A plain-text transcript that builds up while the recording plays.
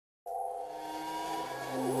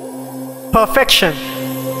Perfection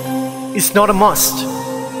is not a must,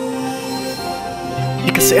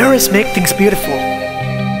 because errors make things beautiful.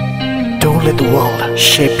 Don't let the world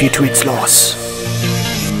shape you to its laws.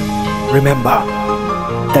 Remember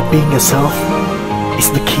that being yourself is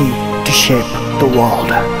the key to shape the world.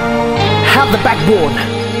 Have the backbone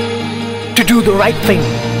to do the right thing.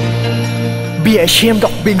 Be ashamed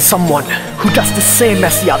of being someone who does the same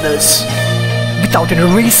as the others without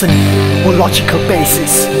any reason or logical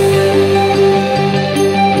basis.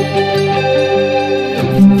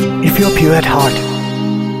 If you're pure at heart,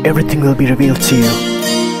 everything will be revealed to you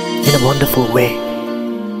in a wonderful way.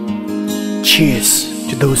 Cheers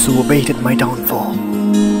to those who awaited my downfall,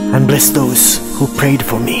 and bless those who prayed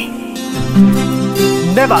for me.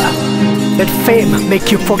 Never let fame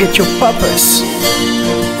make you forget your purpose.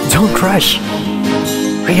 Don't rush.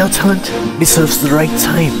 Real talent deserves the right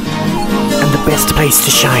time and the best place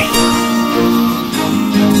to shine.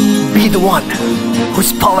 Be the one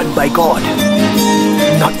who's powered by God,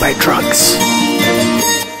 not by drugs.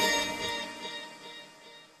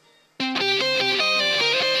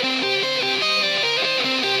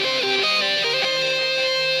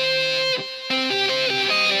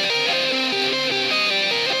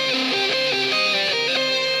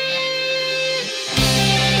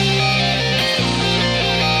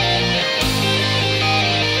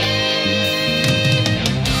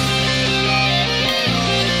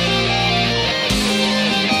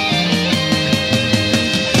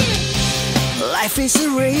 Life is a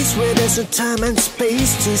race where there's no time and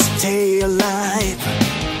space to stay alive.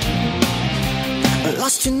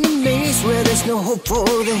 Lost in a maze where there's no hope for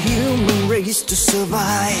the human race to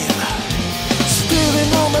survive.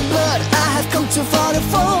 Spilling all my blood, I have come too far to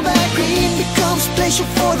fall back. Green becomes pleasure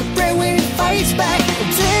for the brain when it fights back.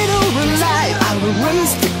 Dead or alive, I will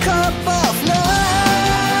raise the cup of life.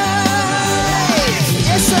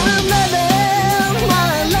 Yes, I'm living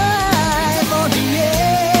my life on the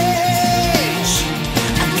edge.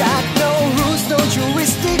 I got no rules, no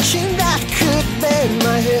jurisdiction that could bend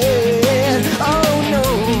my head. Oh no,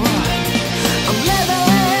 I'm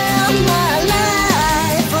living my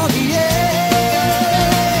life on the edge.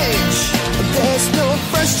 There's no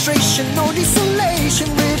frustration, no desolation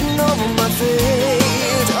written over my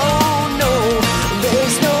face. Oh no,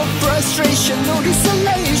 there's no frustration, no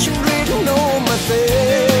desolation written over my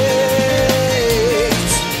face.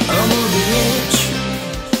 I'm on the edge.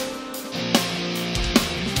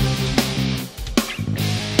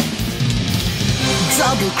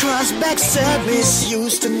 Double cross, backstab,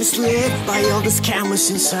 misused and misled by all the scammers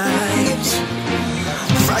inside.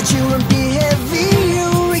 Fraudulent behavior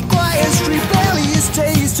requires rebellious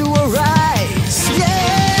days to arise.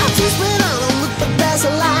 Yeah, just when I don't look, but there's a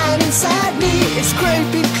line inside me. It's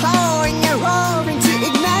scraping, clawing, and roaring to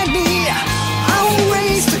ignite me. I will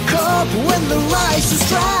raise the cup when the rise is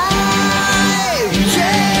dry.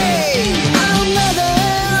 Yeah, I'm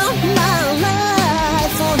living my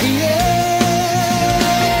life on the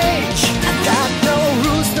edge. I got no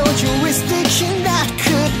rules, no jurisdiction that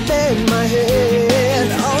could bend my head.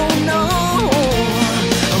 Oh no,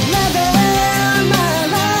 I'm living my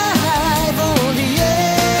life on the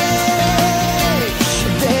edge.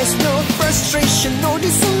 There's no frustration, no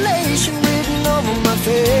desolation written over my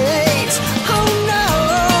face. Oh no,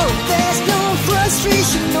 there's no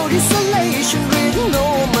frustration, no desolation written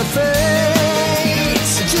over my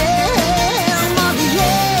face. Yeah, I'm on the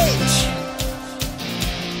edge.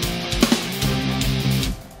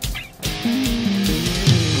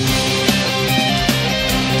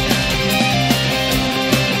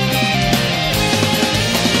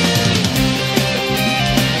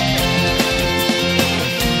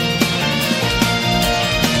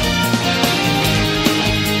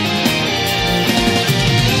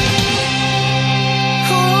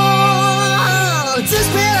 Oh, just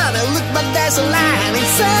when I look, but there's a line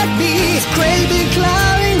inside me. It's craving,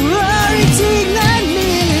 clawing, roaring to ignite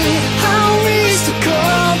me. How is the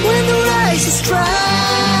cup when the rice is dry?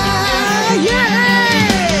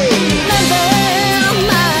 Yeah, living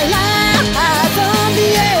my life on the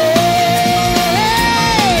edge.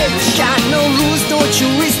 Got no rules, no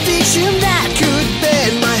jurisdiction that could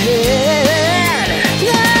bend my head.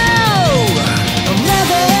 No, I'm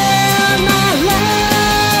living my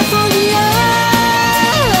life on the edge.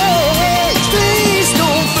 There's no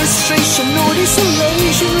frustration, no desolation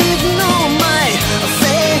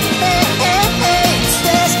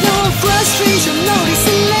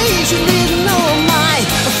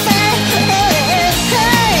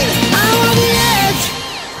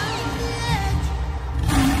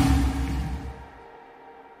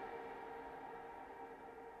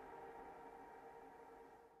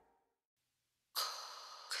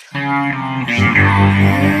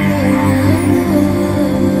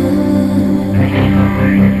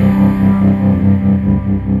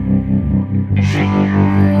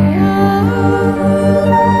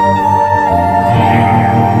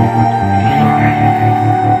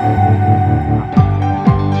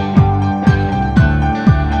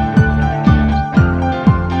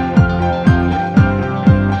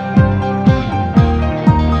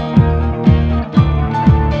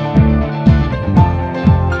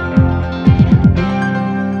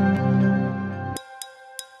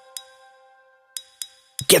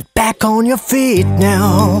Get back on your feet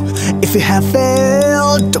now. If you have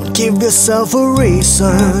failed, don't give yourself a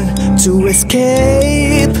reason to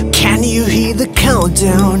escape. Can you hear the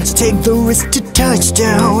countdown? Take the risk to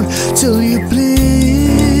touchdown till you bleed.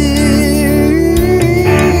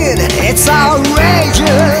 It's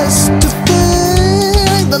outrageous to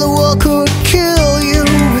think that the world could kill you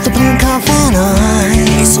with a blink of an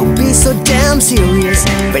eye. So be so damn serious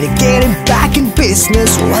when you're getting back in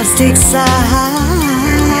business. What takes side?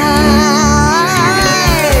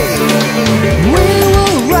 We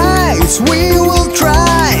will rise, we will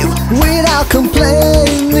thrive without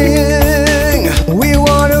complaining. We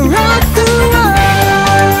wanna rock the world.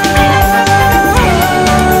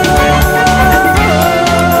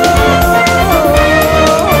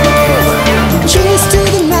 Cheers to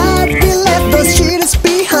the night, we left those cheaters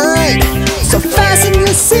behind. So fasten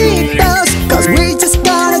your seatbelts, cause we just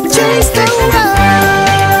gotta chase the world.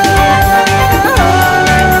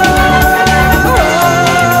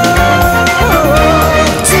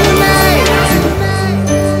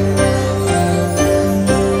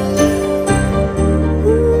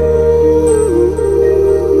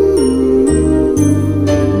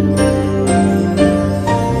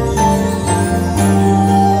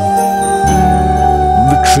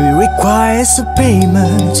 Requires a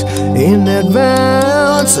payment in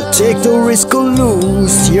advance, so take the risk or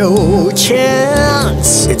lose your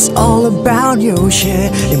chance. It's all about your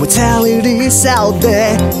share. Immortality is out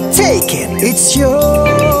there. Take it, it's yours.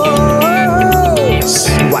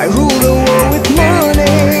 Why rule the world with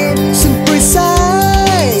money? So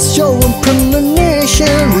precise, your own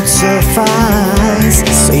premonition would suffice.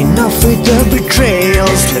 So enough with the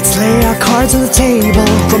betrayals. Let's lay our cards on the table,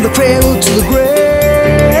 from the cradle to the grave.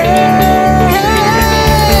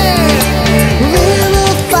 We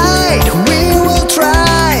will fight, we will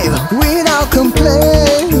thrive without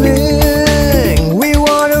complaining. We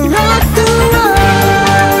wanna rock the world.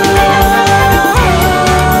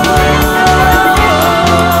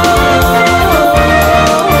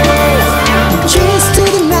 Cheers to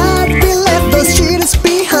the night, we left those cheaters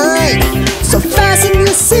behind. So fasten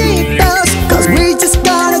your seatbelts, cause we just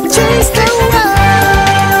gotta chase the world.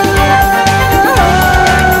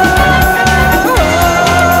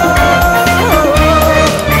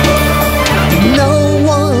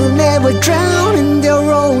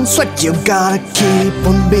 But you gotta keep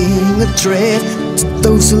on being a threat to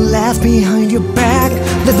those who laugh behind your back.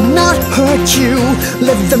 Let them not hurt you,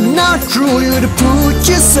 let them not rule you to put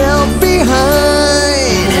yourself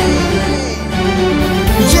behind.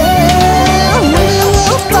 Yeah, we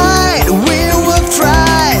will fight, we will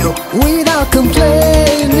thrive without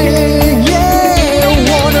complaining.